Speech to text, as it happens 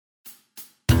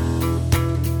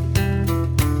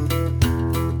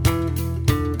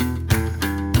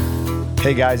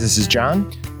Hey guys, this is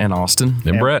John. And Austin.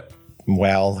 And Brett.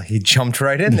 Well, he jumped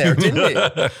right in there,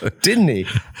 didn't he?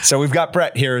 So we've got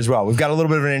Brett here as well. We've got a little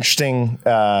bit of an interesting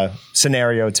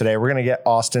scenario today. We're going to get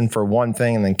Austin for one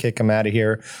thing and then kick him out of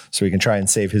here so we can try and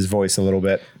save his voice a little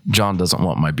bit. John doesn't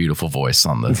want my beautiful voice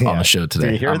on the show today.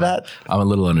 Do you hear that? I'm a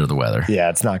little under the weather. Yeah,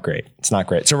 it's not great. It's not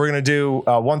great. So we're going to do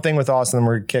one thing with Austin, then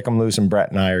we're going to kick him loose, and Brett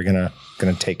and I are going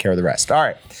to take care of the rest. All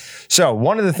right. So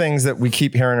one of the things that we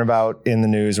keep hearing about in the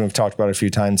news, and we've talked about it a few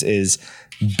times, is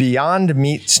Beyond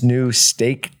Meat's new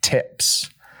steak tips.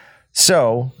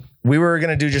 So we were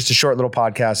going to do just a short little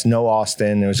podcast, no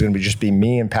Austin. It was going to just be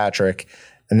me and Patrick.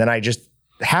 And then I just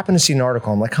happened to see an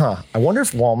article. I'm like, I wonder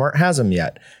if Walmart has them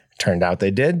yet. Turned out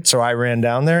they did. So I ran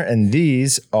down there, and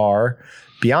these are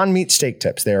Beyond Meat steak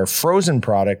tips. They're a frozen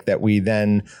product that we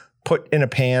then put in a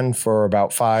pan for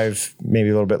about 5, maybe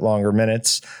a little bit longer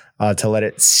minutes to let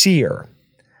it sear.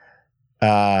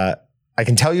 I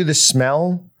can tell you the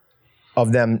smell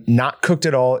of them not cooked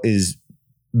at all is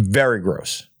very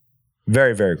gross.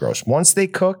 Very, very gross. Once they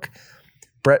cook,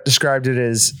 Brett described it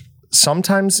as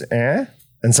sometimes and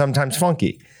sometimes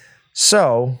funky.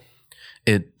 So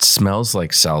it smells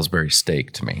like Salisbury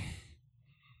steak to me.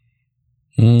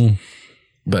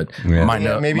 But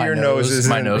maybe your nose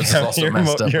is also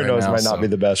messed up. Your nose might not be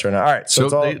the best right now. All right.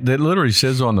 So they literally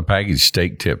says on the package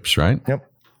steak tips, right? Yep.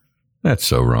 That's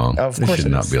so wrong. Of they course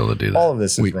should not be able to do that. All of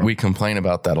this is wrong. We complain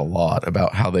about that a lot,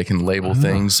 about how they can label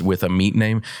things with a meat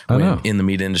name. When in the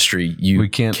meat industry, we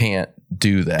can't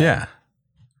do that.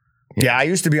 Yeah, I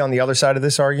used to be on the other side of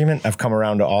this argument. I've come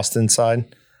around to Austin's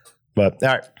side. But all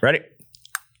right, ready?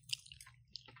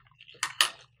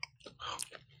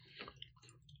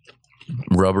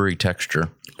 Rubbery texture.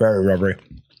 Very rubbery.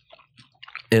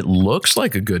 It looks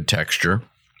like a good texture.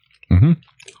 Mm-hmm.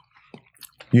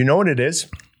 You know what it is?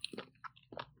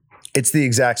 It's the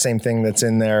exact same thing that's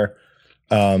in their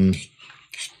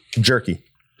jerky.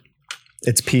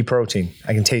 It's pea protein.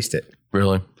 I can taste it.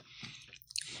 Really?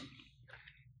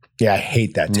 Yeah, I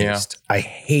hate that taste. I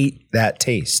hate that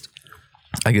taste.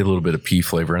 I get a little bit of pea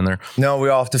flavor in there. No, we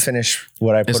all have to finish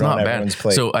what I put on everyone's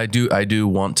plate. So I do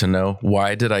want to know,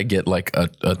 why did I get like a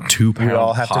 2 pound We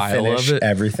all have to pile finish of it?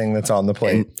 Everything that's on the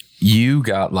plate. And you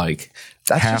got like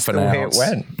That's half just an the way ounce, it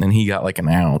went. and he got like an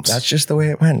ounce. That's just the way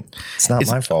it went. It's not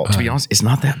my fault. To be honest, it's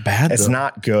not that bad. It's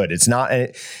not good. It's not.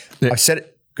 I've said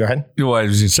it. Go ahead. Well, I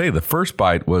was going to say the first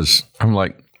bite was, I'm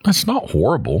like, that's not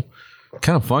horrible.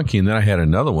 Kind of funky. And then I had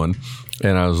another one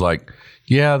and I was like,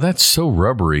 yeah, that's so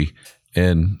rubbery.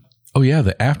 And oh yeah,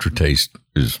 the aftertaste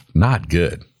is not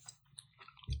good.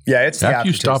 Yeah, it's after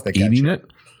you stop eating it,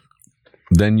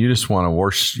 then you just want to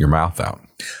wash your mouth out.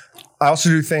 I also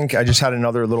do think I just had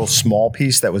another little small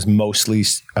piece that was mostly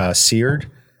seared,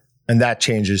 and that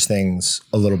changes things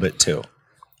a little bit too.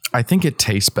 I think it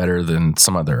tastes better than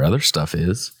some of their other stuff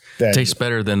is. It tastes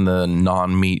better than the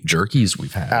non-meat jerkies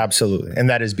we've had. Absolutely. And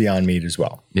that is Beyond Meat as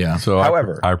well. Yeah. So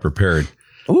however, I prepared.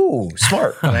 Ooh,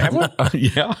 smart. Can I have one?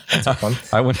 Yeah.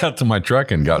 I went out to my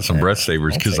truck and got some breast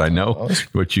savers because I know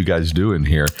what you guys do in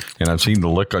here. And I've seen the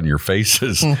look on your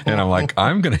faces. And I'm like,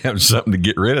 I'm going to have something to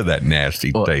get rid of that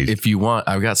nasty taste. If you want,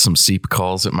 I've got some seep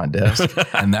calls at my desk,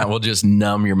 and that will just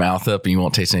numb your mouth up and you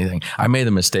won't taste anything. I made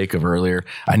the mistake of earlier.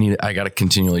 I got to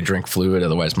continually drink fluid.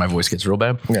 Otherwise, my voice gets real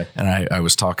bad. Yeah. And I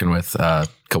was talking with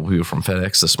couple people from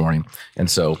FedEx this morning, and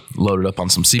so loaded up on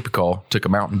some Cepacol, took a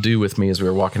Mountain Dew with me as we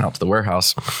were walking out to the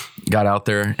warehouse, got out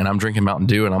there, and I'm drinking Mountain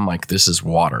Dew, and I'm like, this is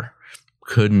water.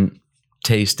 Couldn't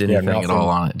taste anything at all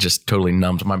on it. Just totally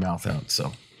numbed my mouth out.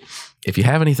 So if you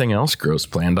have anything else gross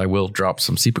planned, I will drop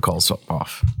some Cepacols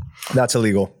off. That's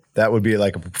illegal. That would be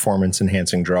like a performance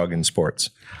enhancing drug in sports.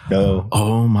 No.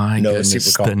 Oh my goodness.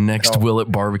 Cepacol. The next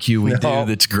Willet barbecue we do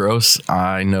that's gross.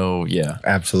 I know. Yeah.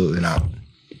 Absolutely not.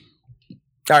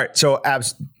 All right, so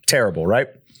terrible, right?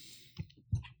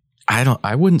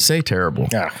 I wouldn't say terrible.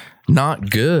 Yeah. Not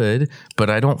good, but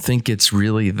I don't think it's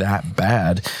really that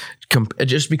bad.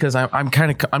 Just because I'm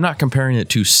not comparing it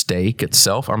to steak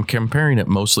itself. I'm comparing it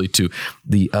mostly to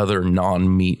the other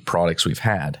non-meat products we've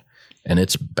had, and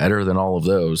it's better than all of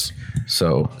those.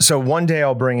 So one day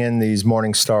I'll bring in these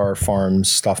Morningstar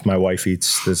Farms stuff my wife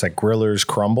eats. There's like Grillers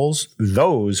crumbles.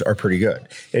 Those are pretty good.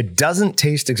 It doesn't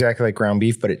taste exactly like ground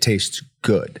beef, but it tastes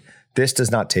good. This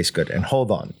does not taste good. And hold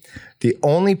on. The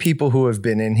only people who have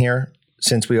been in here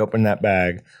since we opened that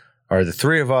bag are the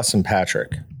three of us and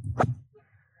Patrick.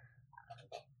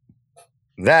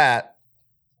 That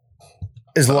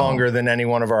is longer than any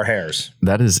one of our hairs.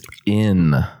 That is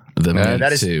in The meat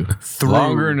That is too.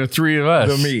 Longer than the three of us.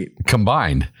 the meat.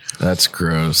 Combined. That's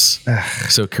gross.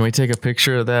 So can we take a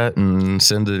picture of that and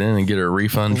send it in and get a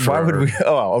refund? For Why would we?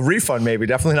 Oh, a refund maybe.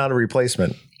 Definitely not a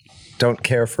replacement. Don't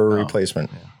care for a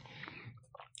replacement.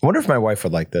 I wonder if my wife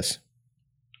would like this.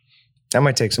 I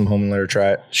might take some home and let her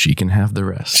try it. She can have the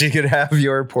rest. She could have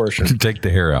your portion. Take the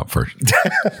hair out first.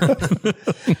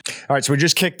 All right, so we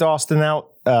just kicked Austin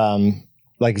out.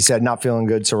 Like he said, not feeling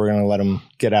good, so we're going to let him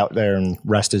get out there and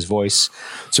rest his voice.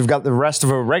 So we've got the rest of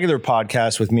a regular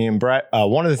podcast with me and Brett.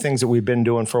 One of the things that we've been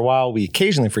doing for a while, we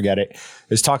occasionally forget it,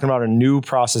 is talking about a new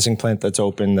processing plant that's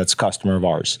open that's a customer of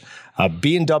ours.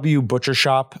 B&W Butcher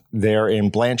Shop, they're in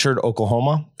Blanchard,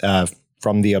 Oklahoma.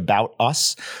 From the About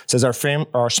Us. It says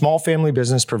our small family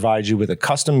business provides you with a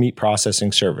custom meat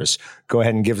processing service. Go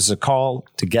ahead and give us a call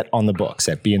to get on the books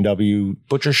at B&W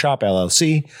Butcher Shop,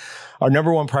 LLC. Our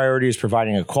number one priority is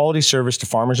providing a quality service to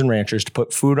farmers and ranchers to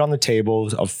put food on the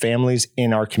tables of families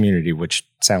in our community, which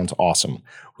sounds awesome.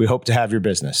 We hope to have your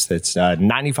business. That's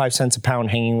 95 cents a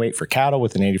pound hanging weight for cattle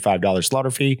with an $85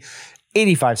 slaughter fee,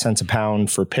 85 cents a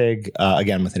pound for pig,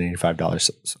 again with an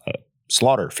 $85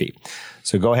 slaughter fee.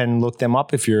 So go ahead and look them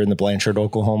up if you're in the Blanchard,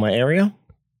 Oklahoma area.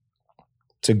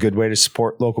 It's a good way to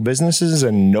support local businesses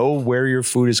and know where your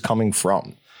food is coming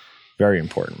from. Very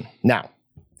important. Now,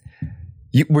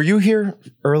 were you here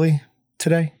early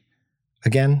today?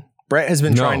 Again? Brett has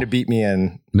been trying to beat me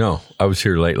in. No, I was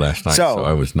here late last night, so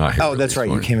I was not here. Oh, that's right.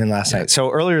 You came in last night. So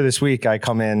earlier this week, I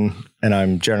come in and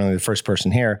I'm generally the first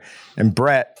person here, and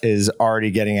Brett is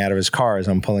already getting out of his car as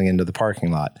I'm pulling into the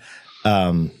parking lot.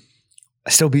 I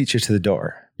still beat you to the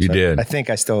door. You did. I think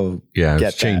I still get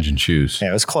get changing shoes. Yeah,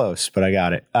 it was close, but I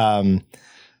got it.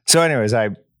 So anyways,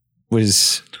 I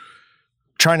was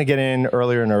trying to get in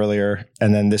earlier and earlier.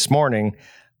 And then this morning,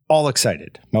 all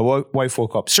excited. My wife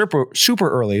woke up super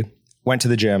early, went to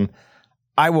the gym.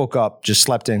 I woke up, just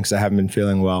slept in because I haven't been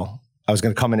feeling well. I was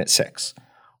going to come in at 6,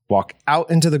 walk out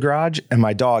into the garage, and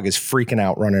my dog is freaking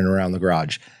out running around the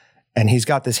garage. And he's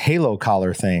got this halo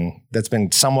collar thing that's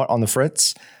been somewhat on the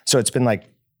fritz. So it's been like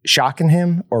shocking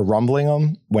him or rumbling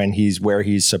him when he's where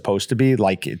he's supposed to be.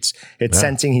 Like it's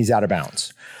sensing he's out of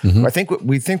bounds. Mm-hmm.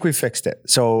 We think we fixed it.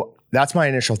 So that's my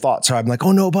initial thought. So I'm like,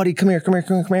 oh no, buddy, come here.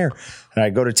 And I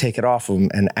go to take it off of him.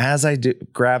 And as I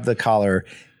grab the collar,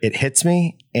 it hits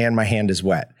me and my hand is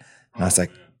wet. And I was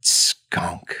like,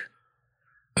 skunk.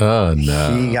 Oh,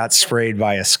 no. He got sprayed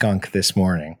by a skunk this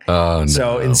morning. Oh, no.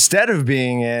 So instead of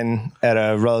being in at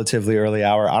a relatively early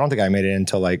hour, I don't think I made it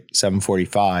until like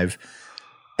 7:45.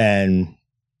 And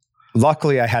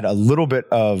luckily I had a little bit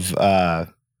of,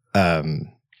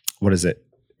 what is it?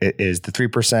 It is the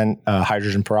 3%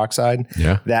 hydrogen peroxide,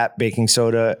 that baking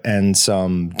soda, and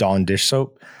some Dawn dish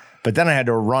soap. But then I had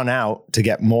to run out to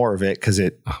get more of it because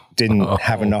it didn't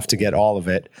have enough to get all of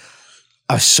it.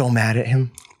 I was so mad at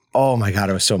him. Oh my God,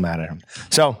 I was so mad at him.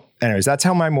 So anyways, that's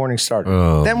how my morning started.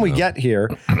 Then we get here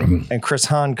and Chris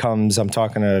Hahn comes, I'm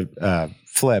talking to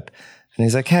Flip, and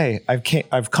he's like, hey,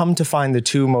 I've come to find the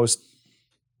two most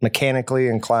mechanically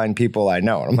inclined people I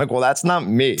know. And I'm like, well, that's not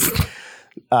me.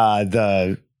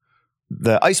 The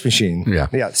ice machine.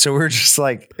 Yeah. So we're just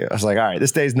like, I was like, all right,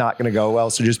 this day's not going to go well.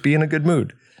 So just be in a good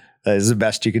mood. That is the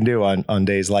best you can do on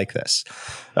days like this.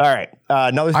 All right.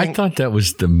 Another thing. I thought that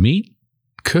was the meat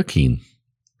cooking.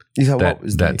 You thought what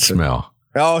was that smell?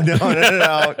 Oh, no.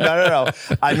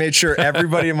 I made sure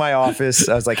everybody in my office,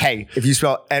 I was like, hey, if you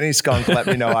smell any skunk, let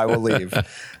me know. I will leave.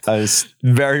 I was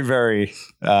very, very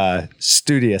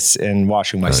studious in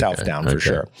washing myself down for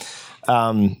sure.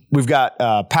 We've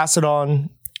got Pass It On.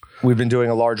 We've been doing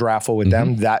a large raffle with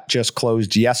them. That just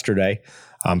closed yesterday.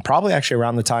 Probably actually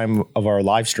around the time of our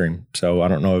live stream. So I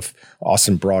don't know if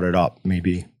Austin brought it up.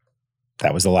 Maybe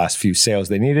that was the last few sales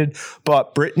they needed.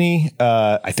 But Brittany,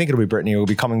 I think it'll be Brittany, will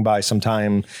be coming by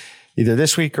sometime either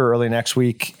this week or early next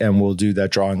week, and we'll do that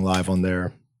drawing live on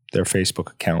their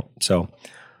Facebook account. So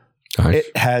It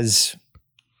has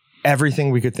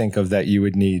everything we could think of that you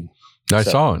would need. I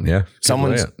saw it, yeah.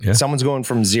 Someone's going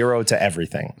from zero to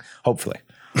everything, hopefully.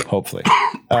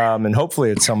 And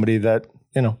hopefully it's somebody that,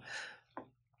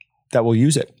 that will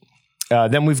use it.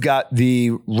 Then we've got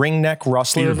the ring neck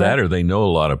rustler. Either that or they know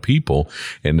a lot of people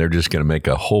and they're just going to make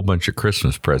a whole bunch of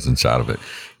Christmas presents out of it,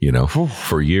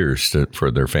 for years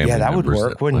for their family members. Yeah, that would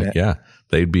work, wouldn't it? Yeah.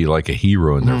 They'd be like a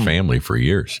hero in their family for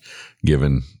years,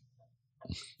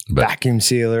 but vacuum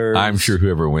sealers. I'm sure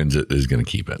whoever wins it is going to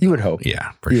keep it. You would hope.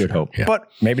 Yeah, you would hope. Yeah. But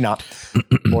maybe not.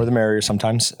 More the merrier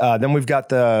sometimes. Then we've got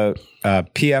the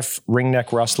PF ring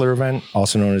neck rustler event,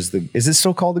 also known as is it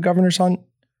still called the Governor's Hunt?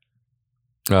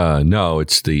 No,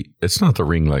 it's not the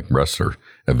ring neck rustler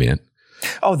event.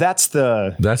 Oh, that's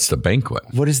the banquet.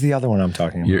 What is the other one I'm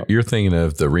talking about? You're thinking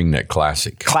of the Ringneck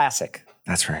Classic. Classic.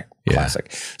 That's right. Yeah.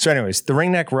 Classic. So anyways, the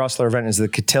Ringneck Rustler event is the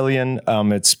Cotillion.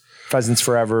 It's Pheasants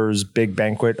Forever's big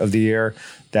banquet of the year.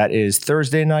 That is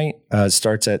Thursday night.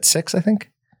 Starts at 6, I think.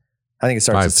 I think it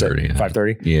starts at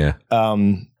 5:30. Yeah.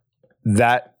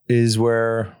 That is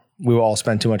where we will all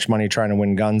spend too much money trying to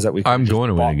win guns that we I'm going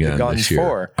to win a gun this year.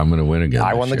 For. I'm going to win a gun.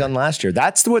 I won the gun last year.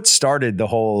 That's what started the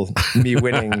whole me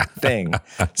winning thing.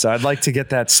 So I'd like to get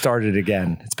that started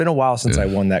again. It's been a while since I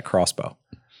won that crossbow.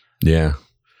 Yeah.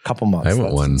 A couple months. I haven't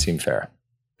that won. Doesn't seem fair.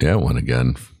 Yeah, I won a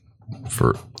gun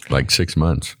for like 6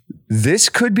 months. This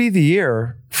could be the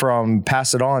year from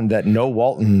Pass It On that No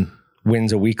Walton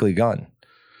wins a weekly gun.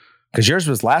 Because yours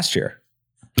was last year.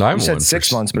 You said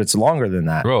 6 months, but it's longer than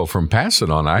that. Bro, from Pass It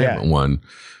On, I haven't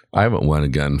won a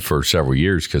gun for several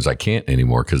years because I can't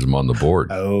anymore because I'm on the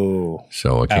board. Oh.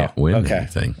 So I can't win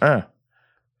anything.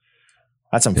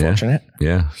 That's unfortunate.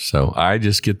 Yeah. So I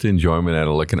just get the enjoyment out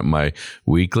of looking at my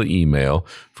weekly email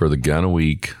for the gun a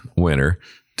week winner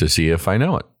to see if I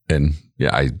know it. And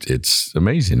yeah, it's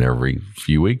amazing every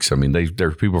few weeks. I mean,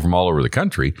 there's people from all over the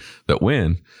country that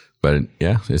win, but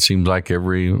yeah, it seems like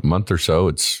every month or so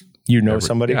it's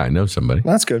somebody? Yeah, I know somebody.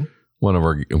 That's good. One of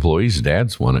our employees'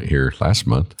 dads won it here last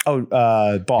month. Oh,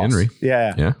 boss. Henry.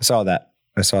 Yeah. I saw that.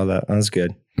 That was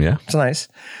good. Yeah. It's nice.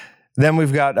 Then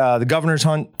we've got the Governor's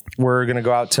Hunt. We're going to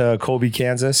go out to Colby,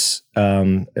 Kansas.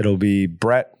 It'll be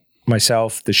Brett,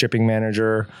 myself, the shipping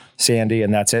manager, Sandy,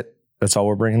 and that's it. That's all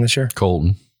we're bringing this year.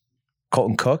 Colton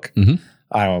Cook? Mm-hmm.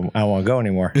 I don't want to go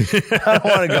anymore. I don't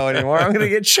want to go anymore. I'm going to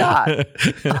get shot.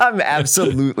 I'm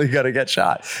absolutely going to get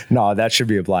shot. No, that should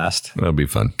be a blast. That'll be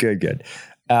fun. Good.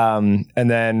 And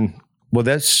then,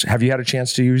 have you had a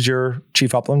chance to use your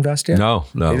Chief Upland vest yet? No.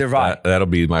 Neither have I. That'll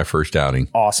be my first outing.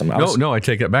 Awesome. No, I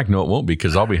take that back. No, it won't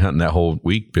because I'll be hunting that whole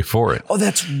week before it. Oh,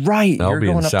 that's right. I'll be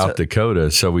in South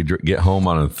Dakota. So we get home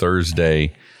on a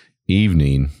Thursday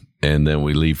evening and then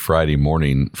we leave Friday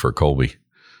morning for Colby.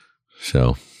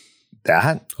 So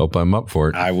hope I'm up for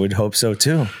it. I would hope so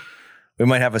too. We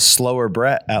might have a slower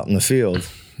Brett out in the field.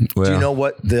 Well, do you know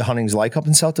what the hunting's like up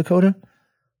in South Dakota? I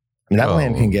mean, that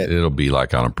land can get... It'll be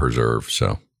like on a preserve,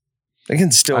 so... They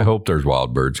can still... I hope there's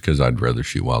wild birds because I'd rather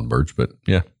shoot wild birds, but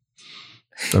yeah.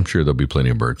 I'm sure there'll be plenty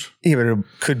of birds. Yeah, but it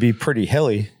could be pretty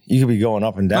hilly. You could be going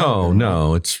up and down. Oh,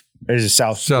 no, it's... There's a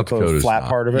South Dakota flat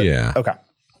part of it? Yeah. Okay.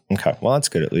 Well, that's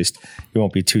good at least. You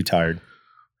won't be too tired.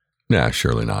 Yeah,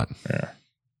 surely not. Yeah.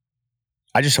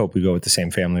 I just hope we go with the same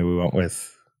family we went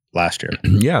with last year.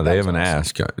 Yeah, they haven't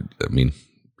asked. I mean,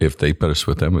 if they put us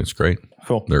with them, it's great.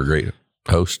 Cool. They're a great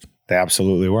host. They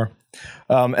absolutely were.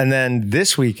 And then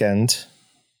this weekend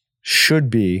should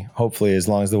be, hopefully, as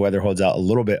long as the weather holds out a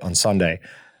little bit on Sunday,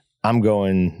 I'm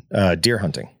going deer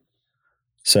hunting.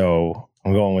 So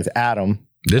I'm going with Adam.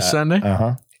 This Sunday?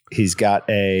 Uh-huh. He's got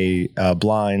a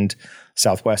blind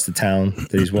southwest of town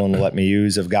that he's willing to let me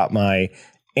use. I've got my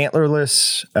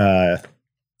antlerless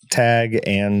tag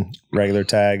and regular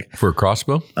tag. For a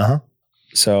crossbow? Uh-huh.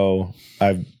 So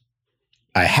I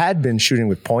had been shooting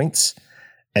with points,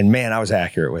 and man, I was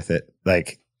accurate with it.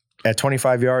 Like at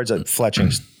 25 yards,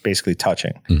 fletching's basically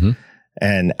touching. Mm-hmm.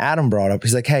 And Adam brought up,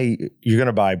 he's like, hey, you're going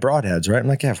to buy broadheads, right? I'm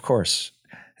like, yeah, of course.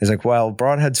 He's like, well,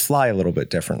 broadheads fly a little bit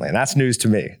differently. And that's news to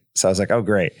me. So I was like, oh,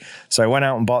 great. So I went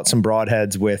out and bought some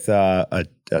broadheads with a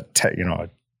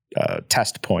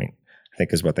test point, I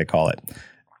think is what they call it.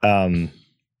 And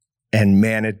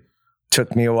man, it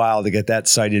took me a while to get that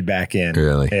sighted back in.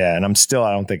 Really? Yeah. And I'm still,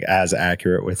 I don't think, as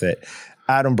accurate with it.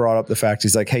 Adam brought up the fact,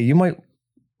 he's like, hey, you might,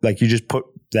 like, you just put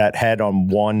that head on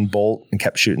one bolt and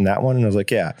kept shooting that one. And I was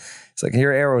like, yeah. It's like,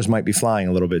 your arrows might be flying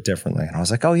a little bit differently. And I was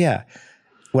like, oh, yeah.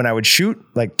 When I would shoot,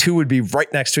 like two would be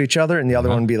right next to each other and the other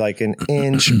one would be like an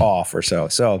inch off or so.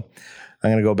 So I'm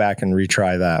going to go back and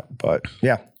retry that. But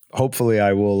yeah, hopefully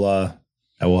I will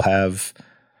have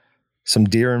some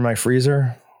deer in my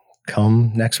freezer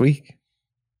come next week.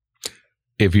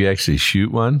 If you actually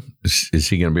shoot one, is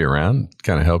he going to be around?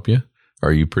 Kind of help you? Or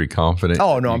are you pretty confident?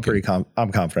 Oh no, I'm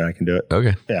confident I can do it.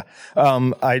 Okay. Yeah.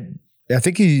 I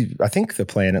think the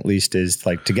plan at least is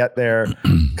like to get there,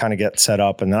 kind of get set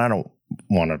up, and then I don't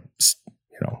want to,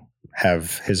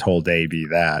 have his whole day be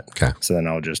that. Okay. So then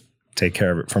I'll just take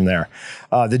care of it from there.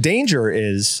 The danger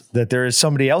is that there is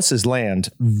somebody else's land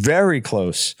very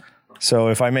close. So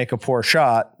if I make a poor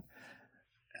shot,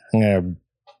 I'm going to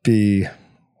be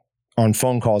on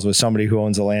phone calls with somebody who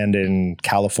owns a land in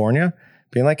California,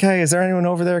 being like, hey, is there anyone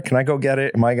over there? Can I go get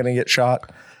it? Am I going to get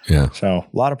shot? Yeah. So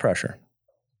a lot of pressure,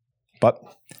 but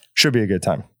should be a good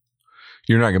time.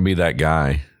 You're not going to be that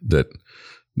guy that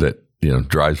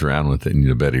drives around with it in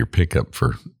the bed of your pickup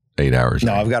for 8 hours?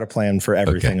 No, I've got a plan for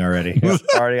everything already. Yep,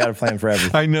 already got a plan for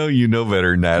everything. I know you know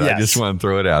better than that. Yes. I just want to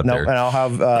throw it out there. And I'll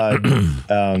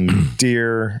have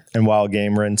deer and wild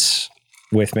game rinse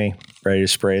with me, ready to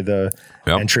spray the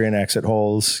entry and exit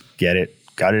holes. Got it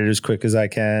as quick as I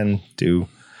can. Do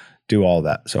all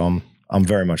that. So I'm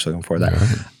very much looking forward to that.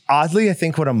 Right. Oddly, I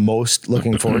think what I'm most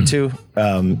looking forward to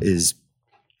is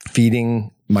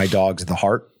feeding my dogs the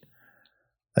heart.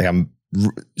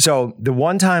 So the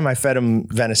one time I fed them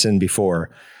venison before,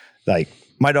 like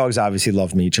my dogs obviously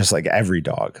love meat just like every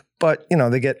dog, but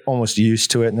they get almost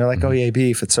used to it and they're like, oh yeah,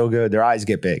 beef, it's so good. Their eyes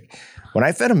get big. When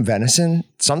I fed them venison,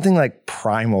 something like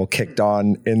primal kicked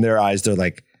on in their eyes. They're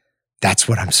like, that's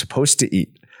what I'm supposed to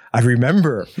eat. I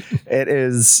remember. It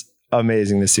is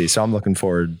amazing to see. So I'm looking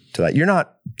forward to that. You're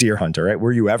not deer hunter, right?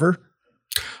 Were you ever?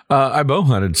 I bow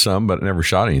hunted some, but never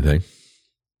shot anything.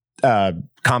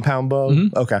 Compound bow?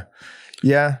 Mm-hmm. Okay.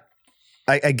 Yeah.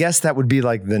 I guess that would be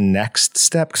like the next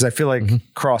step because I feel like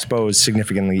crossbow is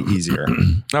significantly easier.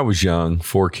 I was young,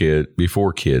 before kids.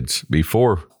 Before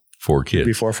 4 kids.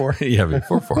 Before 4? Yeah,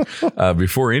 before 4.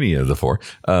 Before any of the 4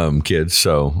 kids.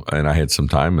 So, and I had some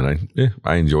time and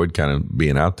I enjoyed kind of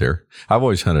being out there. I've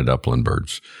always hunted upland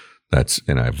birds. I've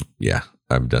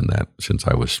done that since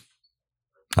I was,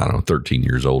 13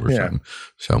 years old or something.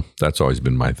 So that's always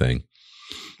been my thing.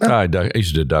 I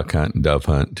used to duck hunt and dove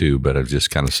hunt too, but I've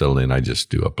just kind of settled in. I just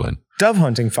do upland. Dove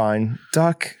hunting, fine.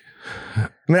 Duck. I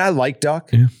mean, I like duck.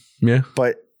 Yeah.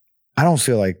 But I don't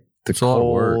feel like the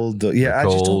cold.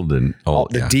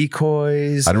 The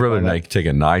decoys. I'd rather take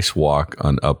a nice walk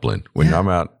on upland. When I'm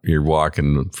out, you're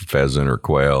walking pheasant or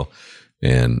quail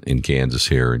and in Kansas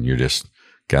here, and you're just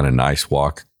got a nice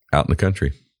walk out in the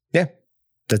country. Yeah.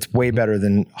 That's way better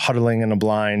than huddling in a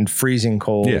blind, freezing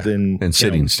cold, and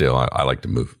sitting still. I like to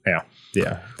move.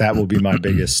 Yeah. That will be my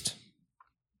biggest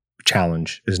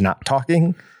challenge: is not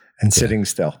talking and sitting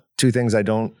still. 2 things I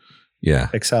don't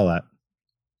excel at.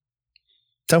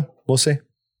 So we'll see.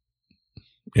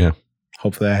 Yeah.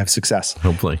 Hopefully, I have success.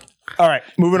 Hopefully. All right,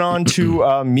 moving on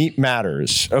to Meat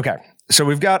Matters. Okay, so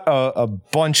we've got a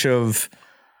bunch of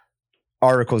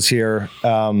articles here.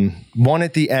 One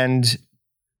at the end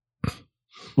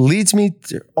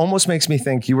almost makes me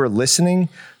think you were listening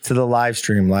to the live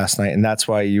stream last night, and that's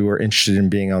why you were interested in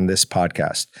being on this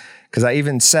podcast. Because I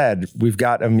even said we've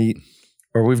got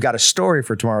a story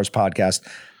for tomorrow's podcast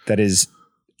that is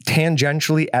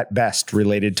tangentially at best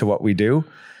related to what we do.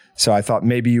 So I thought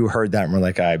maybe you heard that and were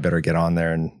like, I better get on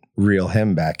there and reel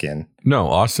him back in. No,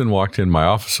 Austin walked in my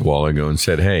office a while ago and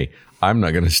said, hey, I'm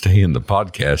not going to stay in the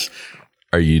podcast.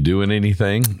 Are you doing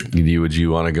anything? Would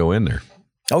you want to go in there?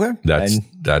 Okay.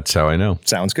 That's how I know.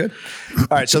 Sounds good. All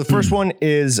right. So the first one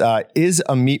is a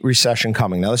meat recession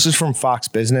coming? Now, this is from Fox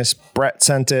Business. Brett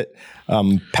sent it.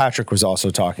 Patrick was also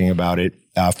talking about it.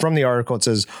 From the article, it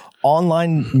says,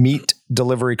 online meat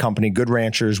delivery company Good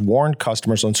Ranchers warned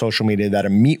customers on social media that a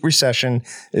meat recession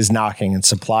is knocking and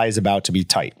supply is about to be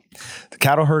tight. The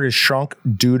cattle herd is shrunk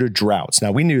due to droughts.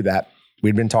 Now, we knew that.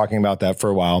 We'd been talking about that for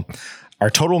a while. Our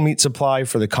total meat supply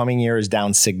for the coming year is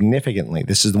down significantly.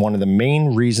 This is one of the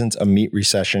main reasons a meat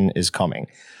recession is coming.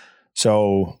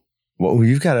 So,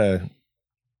 you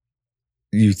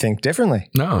think differently.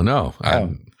 No. I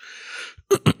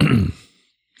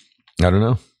don't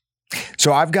know.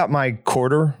 So I've got my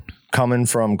quarter coming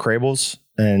from Crable's,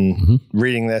 and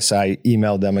reading this, I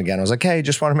emailed them again. I was like, hey,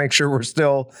 just want to make sure we're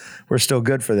still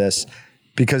good for this,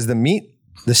 because the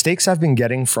steaks I've been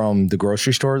getting from the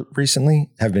grocery store recently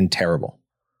have been terrible.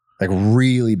 Like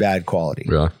really bad quality.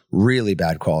 Yeah. Really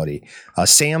bad quality.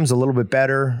 Sam's a little bit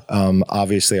better.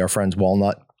 Obviously our friend's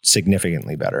Walnut,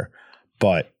 significantly better.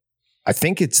 But I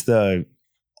think it's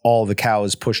all the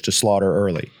cows pushed to slaughter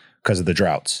early because of the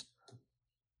droughts.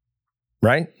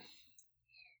 Right?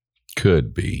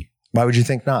 Could be. Why would you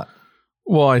think not?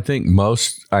 Well, I think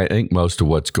most of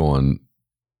what's going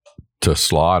to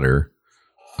slaughter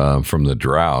from the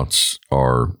droughts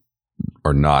are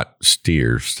not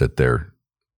steers that they're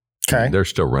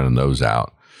still running those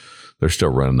out. They're still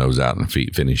running those out and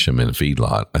finish them in a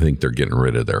feedlot. I think they're getting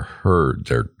rid of their herd,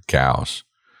 their cows,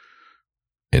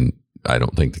 and I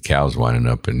don't think the cows winding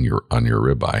up on your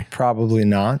ribeye. Probably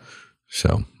not.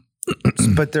 So,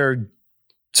 but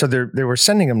they were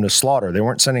sending them to slaughter. They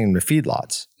weren't sending them to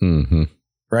feedlots. Mm-hmm.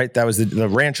 Right? That was the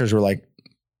ranchers were like,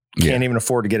 can't even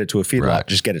afford to get it to a feedlot. Right.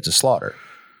 Just get it to slaughter.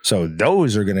 So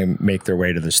those are going to make their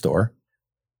way to the store.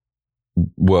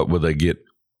 What will they get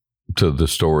to the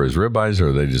store as ribeyes, or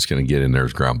are they just going to get in there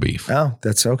as ground beef? Oh,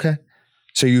 that's okay.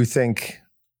 So you think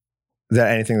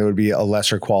that anything that would be a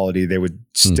lesser quality, they would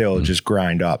still just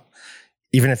grind up,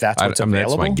 even if that's what's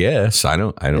available? That's my guess. I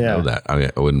don't know that.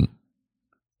 I wouldn't.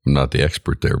 I'm not the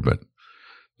expert there, but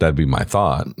that'd be my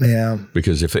thought. Yeah.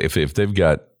 Because if they've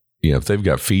got, if they've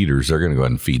got feeders, they're going to go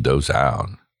ahead and feed those out.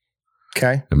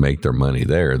 Okay. And make their money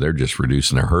there. They're just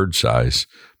reducing their herd size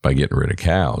by getting rid of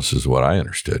cows, is what I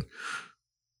understood.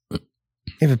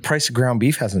 Yeah, the price of ground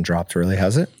beef hasn't dropped really,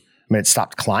 has it? I mean, it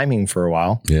stopped climbing for a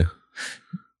while. Yeah.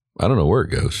 I don't know where it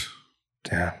goes.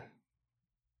 Yeah.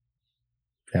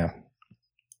 Yeah.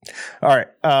 All right.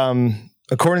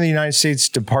 According to the United States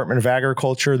Department of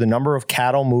Agriculture, the number of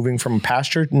cattle moving from a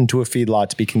pasture into a feedlot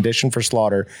to be conditioned for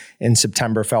slaughter in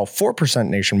September fell 4%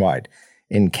 nationwide.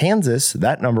 In Kansas,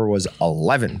 that number was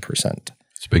 11%.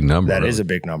 It's a big number. That is a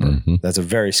big number. Mm-hmm. That's a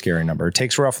very scary number. It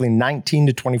takes roughly 19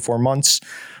 to 24 months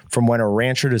from when a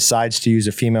rancher decides to use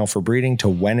a female for breeding to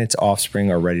when its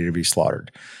offspring are ready to be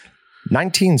slaughtered.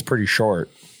 19 is pretty short,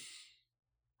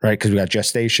 right? Because we got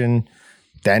gestation.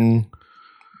 Then,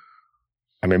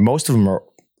 I mean, most of them are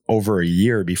over a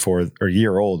year before, or a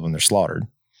year old when they're slaughtered.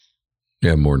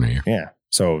 Yeah, more than a year. Yeah.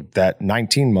 So that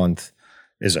 19 month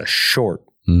is a short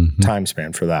time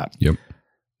span for that. Yep.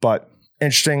 But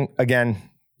interesting, again,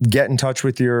 get in touch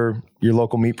with your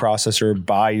local meat processor,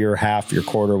 buy your half, your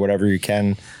quarter, whatever you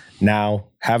can now.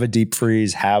 Have a deep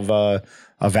freeze, have a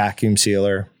vacuum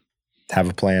sealer, have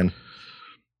a plan.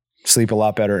 Sleep a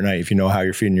lot better at night if you know how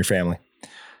you're feeding your family.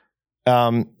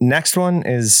 Next one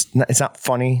is, it's not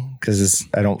funny because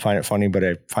I don't find it funny, but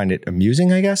I find it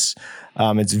amusing, I guess.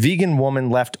 It's vegan woman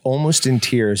left almost in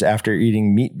tears after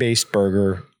eating meat-based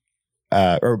burger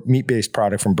or meat-based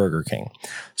product from Burger King.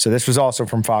 So this was also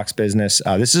from Fox Business.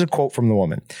 This is a quote from the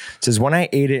woman. It says, "When I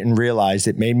ate it and realized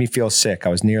it made me feel sick, I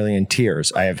was nearly in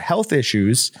tears. I have health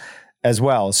issues as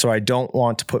well, so I don't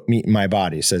want to put meat in my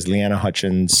body," says Leanna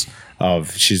Hutchins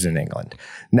she's in England.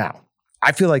 Now,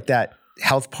 I feel like that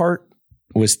health part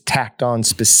was tacked on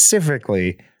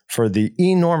specifically for the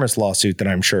enormous lawsuit that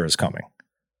I'm sure is coming.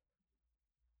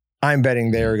 I'm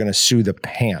betting they're going to sue the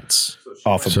pants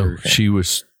off of Burger King. She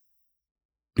was...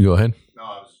 Go ahead.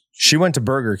 She went to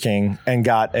Burger King and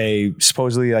got a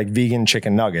supposedly like vegan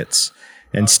chicken nuggets.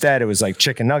 Instead, it was like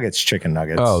chicken nuggets.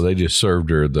 Oh, they just served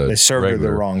her They served her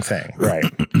the wrong thing. Right.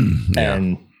 Yeah.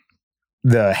 And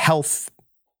the health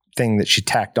thing that she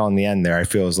tacked on the end there, I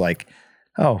feel is like,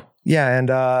 oh, yeah, and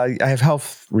I have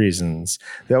health reasons.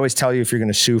 They always tell you if you're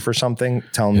going to sue for something,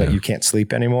 tell them that you can't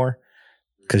sleep anymore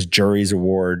because juries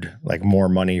award like more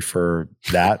money for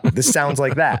that. This sounds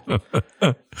like that.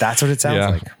 That's what it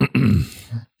sounds like.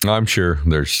 I'm sure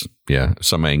there's,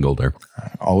 some angle there.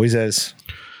 Always is.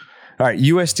 All right.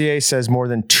 USDA says more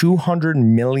than $200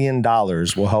 million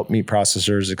will help meat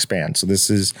processors expand. So this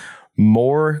is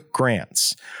more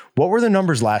grants. What were the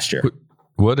numbers last year?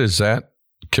 What is that?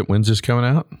 When's this coming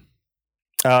out?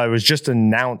 It was just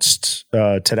announced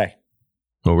today.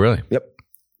 Oh, really? Yep.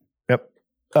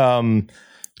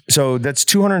 So that's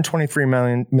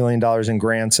 $223 million in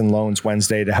grants and loans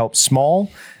Wednesday to help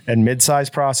small and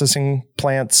mid-sized processing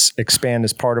plants expand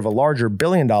as part of a larger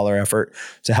billion-dollar effort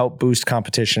to help boost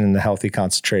competition in the highly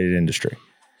concentrated industry.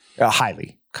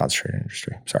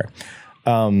 Sorry.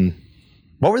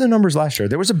 What were the numbers last year?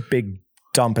 There was a big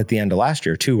dump at the end of last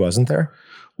year too, wasn't there?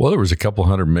 Well, there was a couple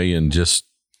 $100 million just,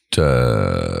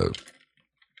 2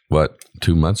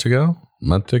 months ago? A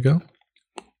month ago?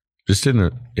 Just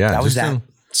didn't, That was that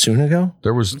soon ago?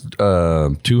 There was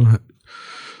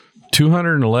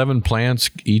 211 plants,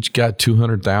 each got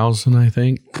 200,000, I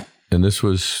think. And this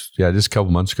was, just a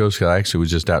couple months ago. So I actually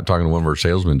was just out talking to one of our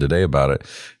salesmen today about it.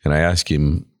 And I asked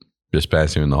him, just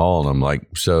passing him in the hall, and I'm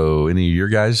like, so any of your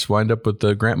guys wind up with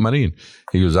the grant money? And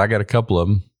he goes, I got a couple of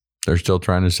them. They're still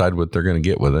trying to decide what they're going to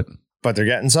get with it. But they're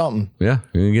getting something. Yeah,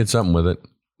 you're going to get something with it.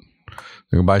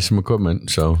 They're going to buy some equipment.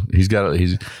 So they've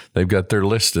got their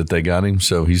list that they got him.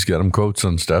 So he's got them quotes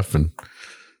on stuff, and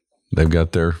they've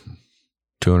got their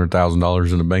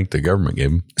 $200,000 in the bank the government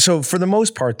gave them. So for the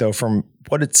most part, though, from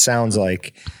what it sounds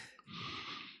like,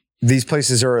 these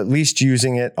places are at least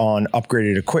using it on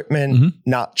upgraded equipment,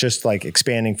 not just like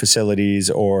expanding facilities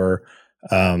or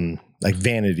like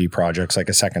vanity projects, like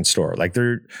a second store. Like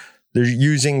they're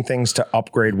using things to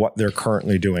upgrade what they're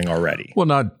currently doing already.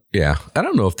 Well, I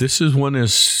don't know if this is one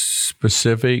is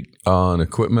specific on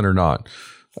equipment or not.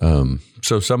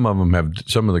 So some of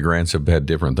the grants have had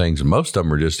different things, and most of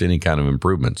them are just any kind of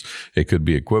improvements. It could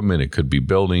be equipment, it could be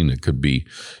building, it could be,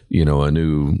 a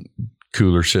new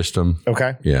cooler system.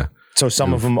 Okay. Yeah. So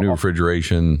some of them new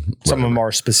refrigeration. Some of them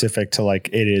are specific to like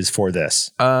it is for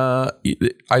this. I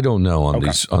don't know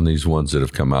on these ones that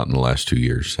have come out in the last 2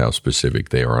 years how specific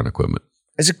they are on equipment.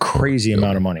 It's a crazy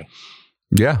amount of money.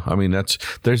 Yeah, I mean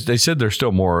they said there's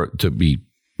still more to be.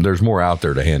 There's more out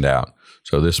there to hand out.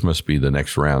 So this must be the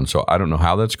next round. So I don't know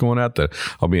how that's going out.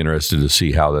 I'll be interested to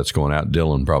see how that's going out.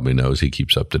 Dylan probably knows. He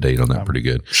keeps up to date on that pretty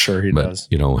good. Sure he does.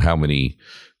 You know, how many,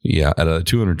 out of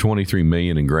 $223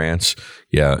 million in grants,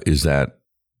 is that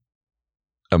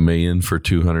 $1 million for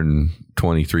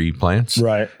 223 plants?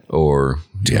 Right. Or,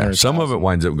 some of it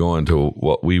winds up going to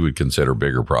what we would consider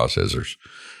bigger processors.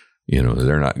 You know,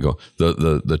 they're not going.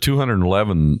 The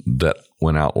 211 that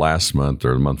went out last month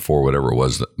or the month before, whatever it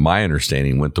was, my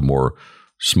understanding went to more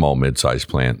small, mid-sized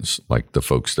plants, like the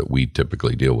folks that we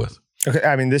typically deal with. Okay,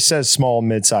 I mean, this says small,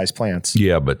 mid-sized plants.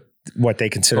 Yeah, but what they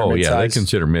consider mid-sized? They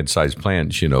consider mid-sized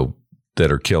plants, you know,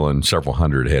 that are killing several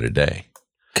hundred head a day.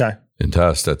 Okay. And to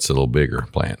us, that's a little bigger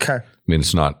plant. Okay. I mean,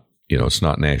 it's not, it's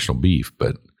not national beef,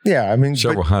 but I mean,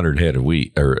 several hundred head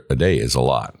a day is a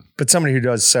lot. But somebody who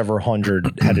does several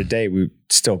hundred head a day would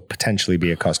still potentially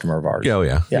be a customer of ours.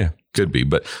 Yeah, could be.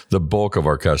 But the bulk of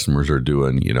our customers are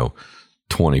doing,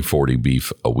 20, 40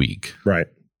 beef a week. Right.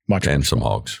 And some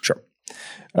hogs. Sure.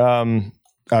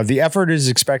 The effort is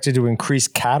expected to increase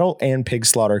cattle and pig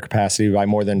slaughter capacity by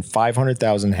more than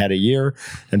 500,000 head a year,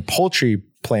 and poultry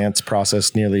plants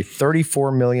process nearly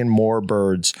 34 million more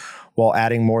birds while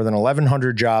adding more than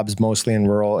 1,100 jobs, mostly in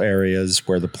rural areas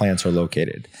where the plants are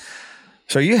located.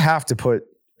 So you have to put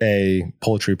a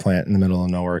poultry plant in the middle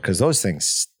of nowhere because those things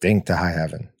stink to high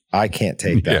heaven. I can't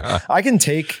take that. Yeah. I can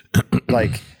take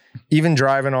even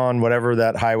driving on whatever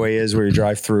that highway is where you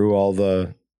drive through all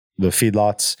the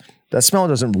feedlots. That smell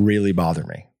doesn't really bother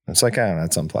me. It's like,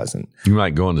 that's unpleasant. You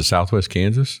might go into Southwest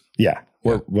Kansas? Yeah.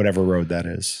 Whatever road that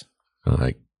is.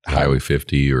 Like Highway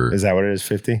 50 or... Is that what it is,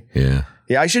 50? Yeah.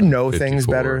 Yeah, I should know 54. things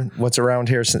better. What's around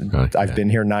here since I've been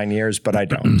here 9 years, but I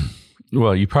don't.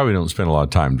 Well, you probably don't spend a lot of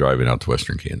time driving out to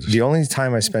Western Kansas. The only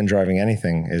time I spend driving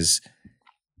anything is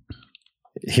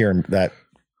here, that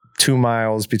 2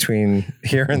 miles between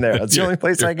here and there. That's the only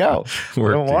place I go. I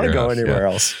don't want to go anywhere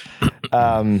else.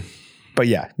 But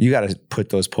yeah, you got to put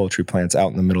those poultry plants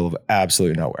out in the middle of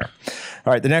absolutely nowhere.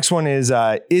 All right. The next one is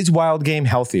wild game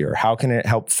healthier? How can it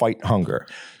help fight hunger?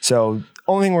 So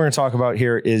only thing we're going to talk about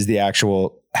here is the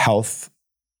actual health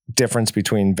difference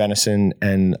between venison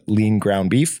and lean ground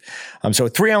beef. So a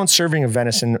 3-ounce serving of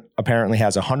venison apparently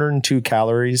has 102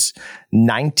 calories,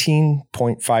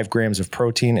 19.5 grams of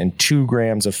protein, and 2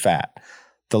 grams of fat.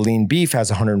 The lean beef has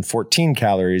 114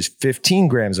 calories, 15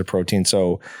 grams of protein,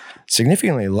 so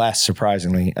significantly less,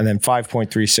 surprisingly, and then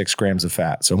 5.36 grams of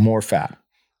fat, so more fat.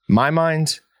 My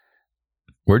mind.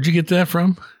 Where'd you get that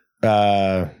from?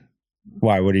 Why?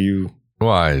 What do you?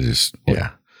 Well,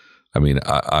 I mean,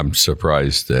 I'm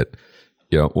surprised that,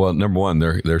 well, number one,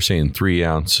 they're saying 3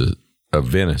 ounces of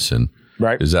venison.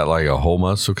 Right. Is that like a whole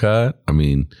muscle cut? I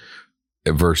mean,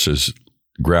 versus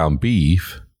ground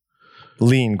beef.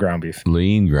 Lean ground beef.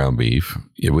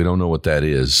 Yeah, we don't know what that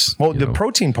is. Well, the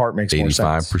protein part makes 85%. More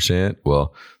sense. 85%.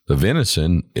 Well, the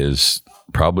venison is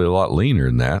probably a lot leaner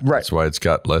than that. Right. That's why it's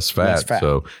got less fat.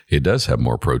 So it does have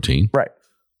more protein. Right.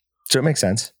 So it makes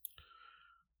sense.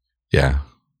 Yeah.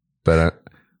 But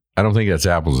I don't think that's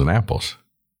apples and apples.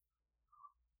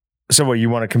 So what,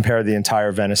 you want to compare the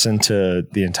entire venison to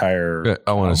the entire...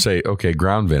 I want to say, okay,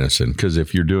 ground venison. Because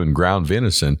if you're doing ground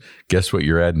venison, guess what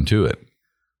you're adding to it?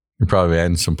 You're probably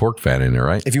adding some pork fat in there,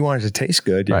 right? If you want it to taste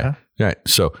good, yeah. Right.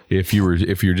 So if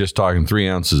you're just talking 3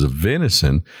 ounces of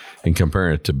venison and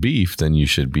comparing it to beef, then you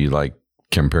should be like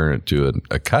comparing it to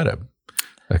a cut.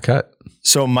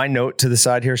 So my note to the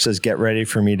side here says, get ready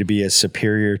for me to be as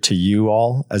superior to you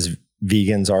all as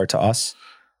vegans are to us.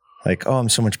 Like, I'm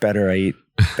so much better. I eat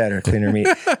better, cleaner meat.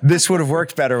 This would have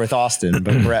worked better with Austin,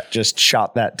 but Brett just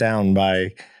shot that down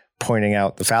by pointing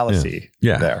out the fallacy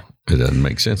there. It doesn't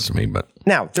make sense to me, but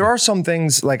now there are some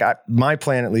things like my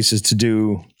plan at least is to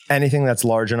do anything that's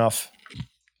large enough.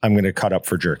 I'm going to cut up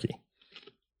for jerky,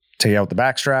 take out the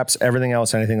back straps, everything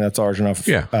else, anything that's large enough.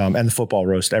 Yeah. And the football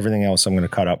roast, everything else I'm going to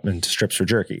cut up into strips for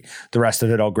jerky. The rest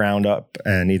of it I'll ground up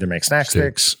and either make snack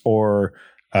sticks or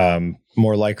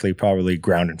more likely probably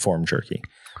ground and form jerky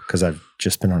because I've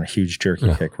just been on a huge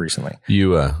jerky kick recently.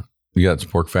 You got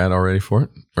some pork fat already for it?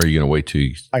 Or are you going to wait till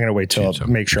I'm going to wait till I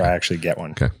make sure I actually get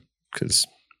one. Okay. Because,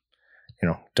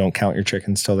 don't count your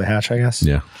chickens till they hatch, I guess.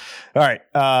 Yeah. All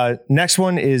right. Next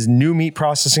one is new meat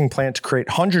processing plant to create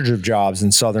hundreds of jobs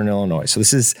in Southern Illinois. So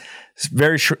this is a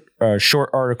very short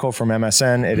article from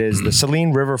MSN. It is the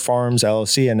Saline River Farms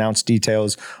LLC announced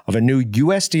details of a new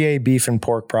USDA beef and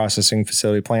pork processing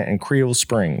facility plant in Creel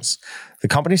Springs. The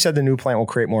company said the new plant will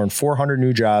create more than 400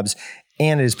 new jobs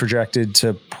and is projected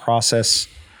to process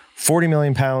 40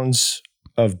 million pounds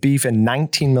of beef and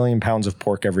 19 million pounds of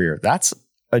pork every year. That's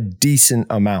a decent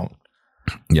amount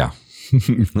Yeah.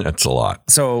 That's a lot.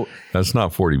 So that's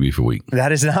not 40 beef a week.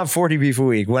 That is not 40 beef a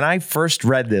week. When I first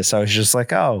read this, I was just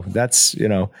like, oh, that's,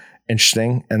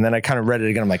 interesting. And then I kind of read it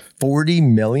again. I'm like, 40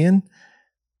 million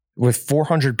with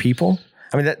 400 people.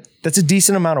 I mean, that's a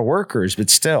decent amount of workers, but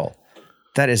still,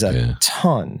 that is a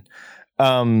ton.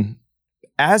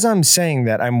 As I'm saying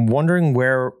that, I'm wondering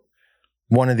where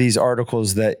one of these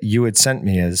articles that you had sent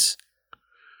me is.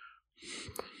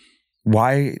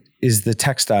 Why is the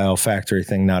textile factory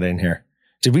thing not in here?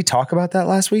 Did we talk about that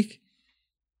last week?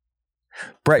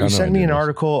 Brett, you sent me an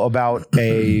article about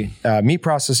a meat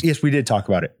process. Yes, we did talk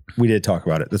about it.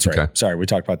 That's right. Okay. Sorry, we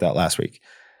talked about that last week.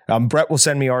 Brett will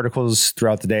send me articles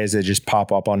throughout the day as they just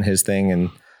pop up on his thing. And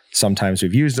sometimes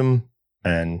we've used them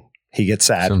and he gets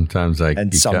sad. Sometimes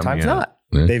not.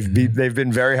 They've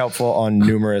been very helpful on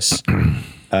numerous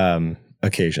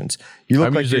occasions.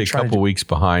 I'm usually a couple weeks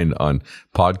behind on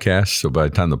podcasts. So by the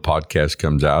time the podcast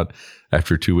comes out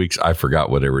after 2 weeks, I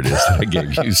forgot whatever it is that I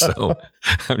gave you. So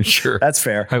I'm sure that's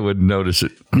fair. I wouldn't notice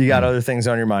it. You got other things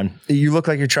on your mind. You look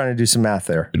like you're trying to do some math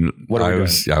there. What are we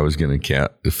doing? I was going to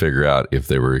figure out if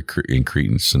they were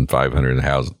increasing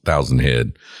 500,000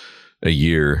 head a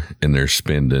year and they're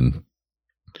spending,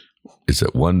 is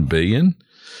it 1 billion?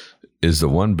 Is the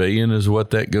 1 billion is what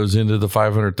that goes into the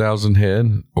 500,000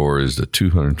 head, or is the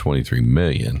 223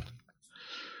 million?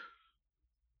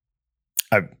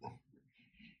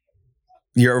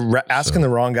 You're asking the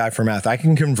wrong guy for math. I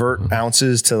can convert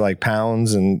ounces to like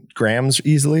pounds and grams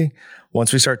easily.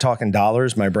 Once we start talking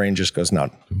dollars, my brain just goes,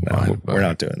 no, we're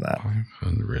not doing that.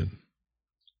 500.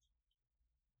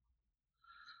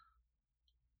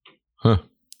 Huh.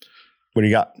 What do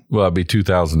you got? Well, it'd be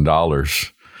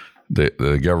 $2,000.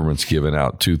 The government's giving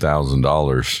out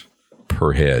 $2,000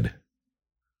 per head.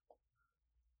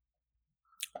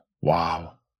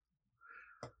 Wow.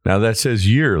 Now that says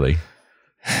yearly.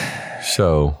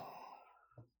 So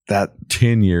that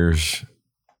 10 years,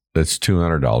 that's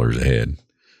 $200 a head.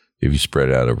 If you spread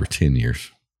it out over 10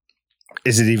 years.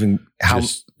 Is it even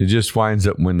it just winds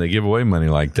up when they give away money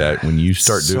like that, when you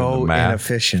start doing the math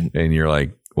inefficient. And you're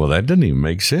like, well, that doesn't even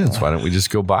make sense. Why don't we just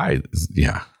go buy?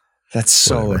 Yeah. That's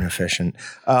so inefficient.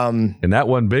 And that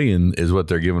 1 billion is what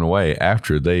they're giving away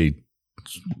after they.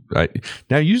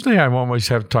 Now, usually I always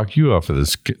have to talk you out of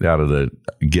the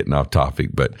getting off topic,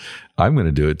 but I'm going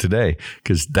to do it today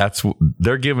because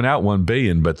they're giving out 1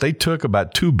 billion, but they took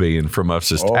about 2 billion from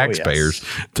us as taxpayers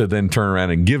to then turn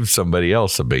around and give somebody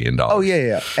else $1 billion. Oh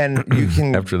yeah, and you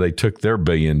can after they took their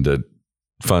billion to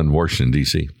fund Washington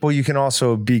D.C. Well, you can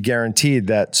also be guaranteed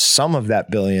that some of that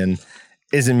billion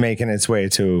isn't making its way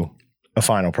to a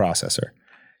final processor.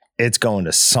 It's going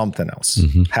to something else.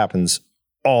 Mm-hmm. Happens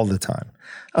all the time.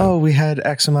 Oh, we had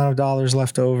X amount of dollars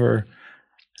left over.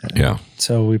 Yeah.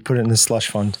 So we put it in the slush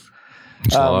fund.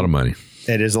 It's a lot of money.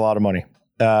 It is a lot of money.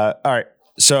 All right.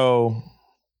 So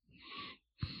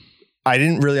I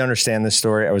didn't really understand this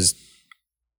story. I was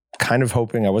kind of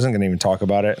hoping I wasn't going to even talk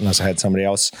about it unless I had somebody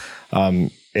else.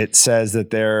 It says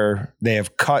that they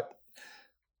have cut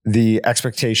the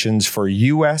expectations for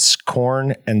U.S.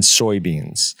 corn and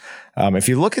soybeans. If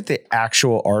you look at the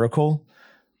actual article,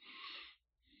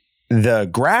 the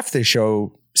graph they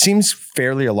show seems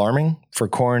fairly alarming for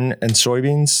corn and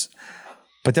soybeans.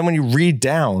 But then when you read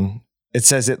down, it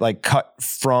says it like cut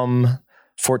from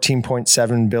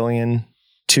 14.7 billion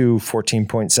to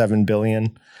 14.7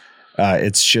 billion.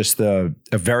 It's just a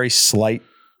very slight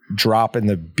drop in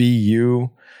the BU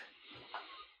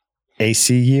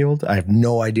AC yield. I have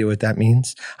no idea what that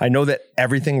means. I know that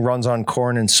everything runs on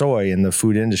corn and soy in the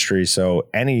food industry. So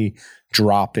any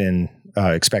drop in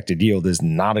expected yield is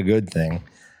not a good thing.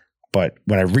 But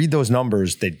when I read those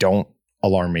numbers, they don't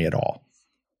alarm me at all.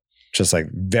 Just like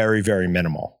very, very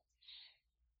minimal.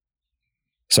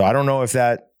 So I don't know if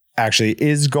that actually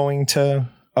is going to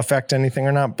affect anything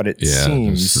or not, but it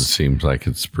seems like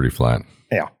it's pretty flat.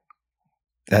 Yeah.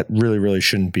 That really, really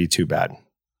shouldn't be too bad.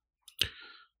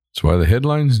 That's why the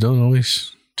headlines don't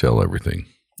always tell everything.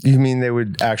 You mean they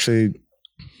would actually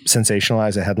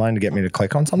sensationalize a headline to get me to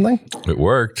click on something? It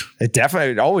worked.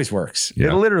 It always works. Yeah.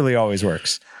 It literally always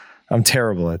works. I'm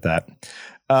terrible at that.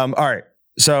 All right.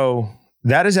 So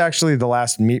that is actually the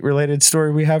last meat related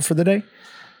story we have for the day.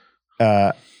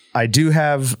 I do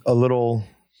have a little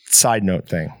side note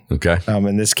thing. Okay.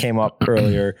 And this came up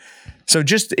earlier. So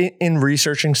just in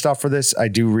researching stuff for this, I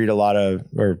do read a lot of,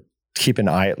 or keep an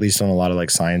eye at least on a lot of like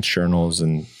science journals,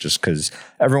 and just because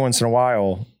every once in a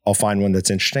while I'll find one that's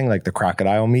interesting, like the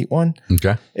crocodile meat one.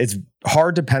 Okay. It's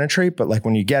hard to penetrate, but like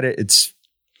when you get it, it's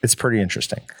pretty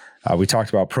interesting. We talked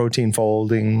about protein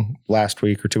folding last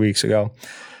week or 2 weeks ago.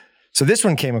 So this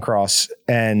one came across,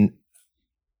 and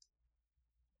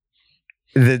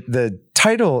The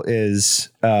title is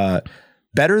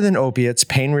Better Than Opiates,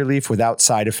 Pain Relief Without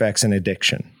Side Effects and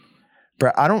Addiction.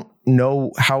 Brett, I don't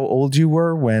know how old you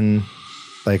were when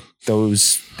like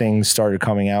those things started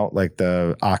coming out, like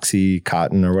the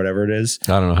Oxycontin or whatever it is.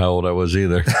 I don't know how old I was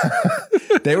either.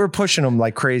 They were pushing them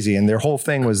like crazy, and their whole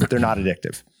thing was that they're not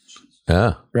addictive.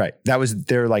 Yeah. Right. That was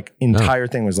their like entire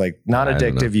thing was like not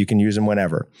addictive. You can use them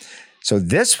whenever. So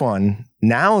this one,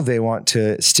 now they want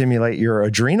to stimulate your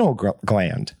adrenal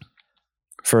gland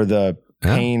for the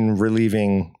pain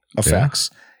relieving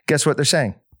effects. Guess what they're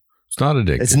saying? It's not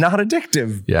addictive. It's not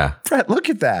addictive. Yeah. Brett, look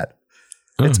at that.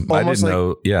 It's I didn't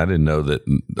know. Yeah, I didn't know that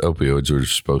opioids were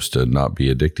supposed to not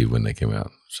be addictive when they came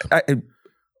out. So.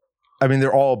 I mean,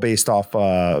 they're all based off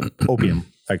opium,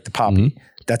 like the poppy. Mm-hmm.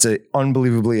 That's an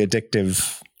unbelievably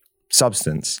addictive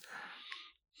substance.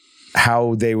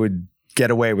 How they would get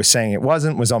away with saying it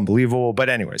wasn't was unbelievable. But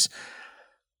anyways,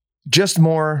 just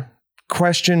more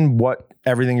question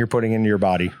everything you're putting into your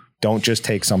body. Don't just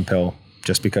take some pill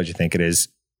just because you think it is.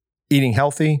 Eating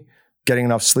healthy, getting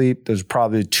enough sleep, those are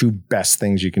probably the two best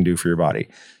things you can do for your body.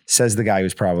 Says the guy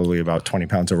who's probably about 20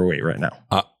 pounds overweight right now.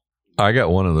 I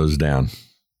got one of those down.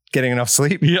 Getting enough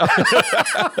sleep? Yeah.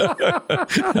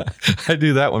 I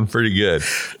do that one pretty good.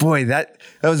 Boy, that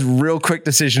was a real quick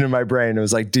decision in my brain. It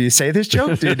was like, do you say this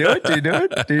joke? Do you do it? Do you do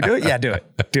it? Do you do it? Yeah, do it.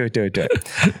 Do it.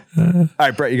 All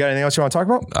right, Brett, you got anything else you want to talk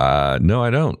about? No, I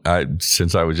don't.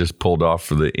 Since I was just pulled off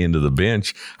for the end of the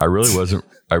bench, I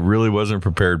really wasn't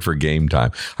prepared for game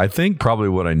time. I think probably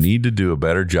what I need to do a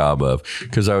better job of,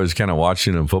 because I was kind of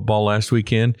watching in football last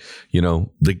weekend,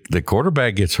 the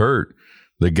quarterback gets hurt.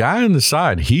 The guy on the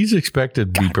side, he's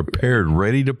expected to be prepared,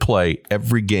 ready to play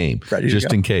every game,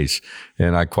 just in case.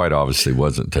 And I quite obviously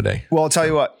wasn't today. Well, I'll tell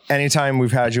you what, anytime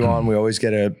we've had you on, we always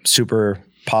get a super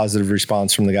positive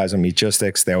response from the guys on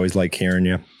Meatgistics. They always like hearing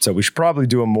you. So we should probably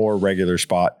do a more regular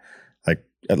spot, like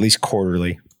at least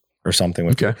quarterly or something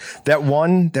with you. That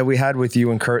one that we had with you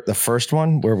and Kurt, the first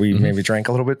one where we maybe drank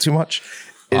a little bit too much.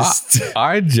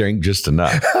 I drank just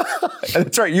enough.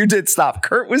 That's right. You did stop.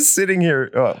 Kurt was sitting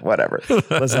here. Oh, whatever.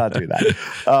 Let's not do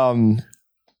that.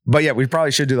 But yeah, we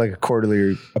probably should do like a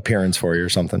quarterly appearance for you or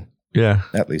something. Yeah.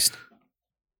 At least.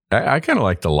 I kind of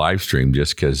like the live stream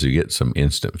just because you get some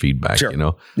instant feedback,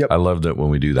 Yep. I love that when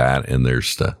we do that and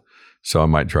there's so I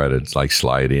might try to like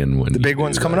slide in when the big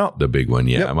one's coming up. The big one,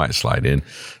 yeah. Yep. I might slide in,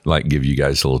 like give you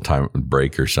guys a little time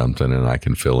break or something, and I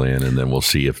can fill in, and then we'll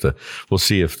see if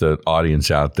the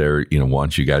audience out there,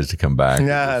 wants you guys to come back.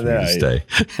 Yeah, stay.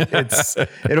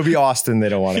 It'll be Austin. They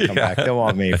don't want to come back. They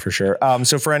want me for sure.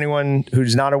 So for anyone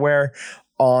who's not aware,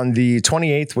 on the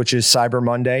 28th, which is Cyber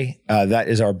Monday, that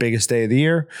is our biggest day of the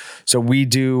year. So we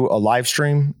do a live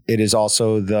stream. It is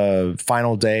also the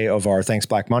final day of our Thanks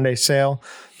Black Monday sale.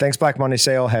 Thanks Black Monday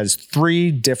sale has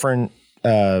 3 different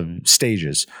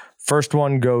stages. First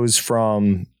one goes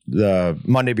from the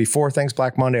Monday before Thanks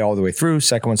Black Monday all the way through.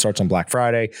 Second one starts on Black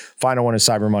Friday. Final one is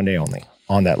Cyber Monday only.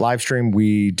 On that live stream,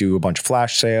 we do a bunch of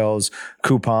flash sales,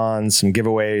 coupons, some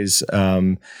giveaways.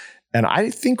 And I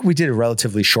think we did a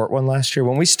relatively short one last year.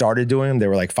 When we started doing them, they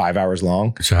were like 5 hours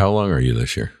long. So how long are you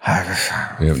this year?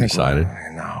 You haven't decided?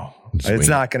 No. It's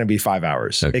not going to be 5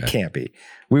 hours. Okay. It can't be.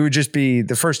 We would just be,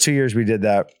 the first 2 years we did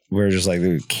that, we were just like,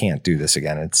 we can't do this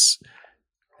again. It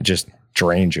just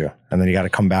drains you. And then you got to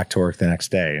come back to work the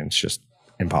next day. And it's just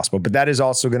impossible. But that is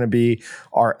also going to be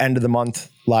our end of the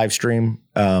month live stream.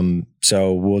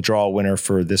 So we'll draw a winner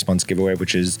for this month's giveaway,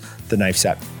 which is the knife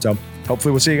set. So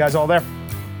hopefully we'll see you guys all there.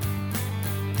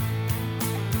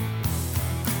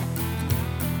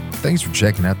 Thanks for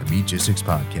checking out the Meatgistics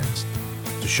podcast.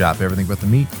 To shop everything but the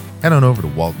meat, head on over to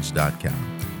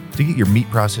waltons.com. To get your meat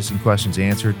processing questions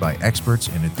answered by experts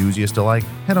and enthusiasts alike,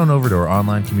 head on over to our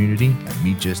online community at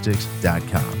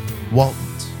meatgistics.com.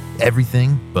 Waltons,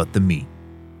 everything but the meat.